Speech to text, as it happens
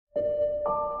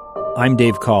I'm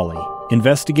Dave Cawley,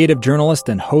 investigative journalist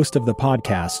and host of the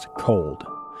podcast Cold.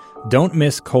 Don't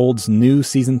miss Cold's new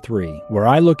Season 3, where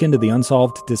I look into the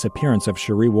unsolved disappearance of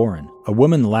Sheree Warren, a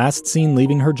woman last seen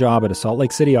leaving her job at a Salt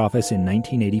Lake City office in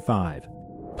 1985.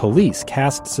 Police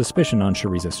cast suspicion on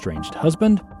Sheree's estranged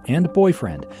husband and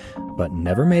boyfriend, but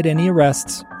never made any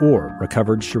arrests or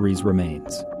recovered Sheree's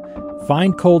remains.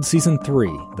 Find Cold Season 3,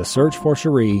 The Search for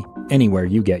Sheree, anywhere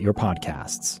you get your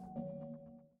podcasts.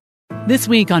 This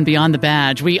week on Beyond the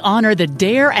Badge, we honor the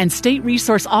DARE and State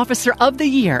Resource Officer of the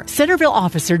Year, Centerville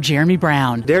Officer Jeremy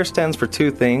Brown. DARE stands for two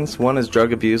things. One is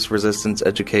Drug Abuse Resistance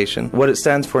Education. What it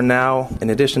stands for now, in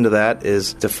addition to that,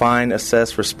 is Define,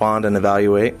 Assess, Respond, and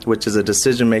Evaluate, which is a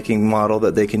decision-making model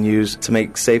that they can use to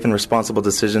make safe and responsible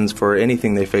decisions for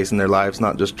anything they face in their lives,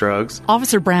 not just drugs.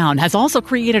 Officer Brown has also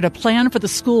created a plan for the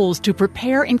schools to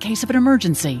prepare in case of an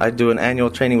emergency. I do an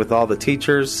annual training with all the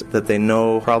teachers that they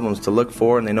know problems to look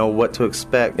for and they know what to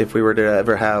expect if we were to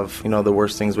ever have, the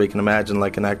worst things we can imagine,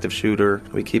 like an active shooter.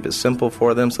 We keep it simple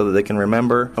for them so that they can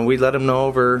remember. And we let them know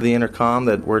over the intercom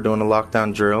that we're doing a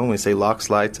lockdown drill, and we say lock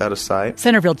slides out of sight.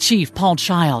 Centerville Chief Paul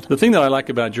Child. The thing that I like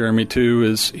about Jeremy, too,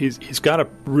 is he's got a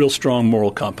real strong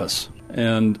moral compass.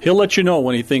 And he'll let you know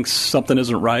when he thinks something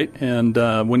isn't right. And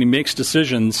when he makes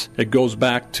decisions, it goes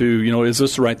back to, is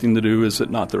this the right thing to do? Is it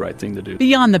not the right thing to do?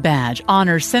 Beyond the Badge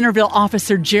honors Centerville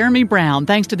Officer Jeremy Brown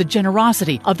thanks to the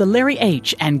generosity of the Larry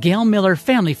H. and Gail Miller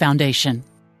Family Foundation.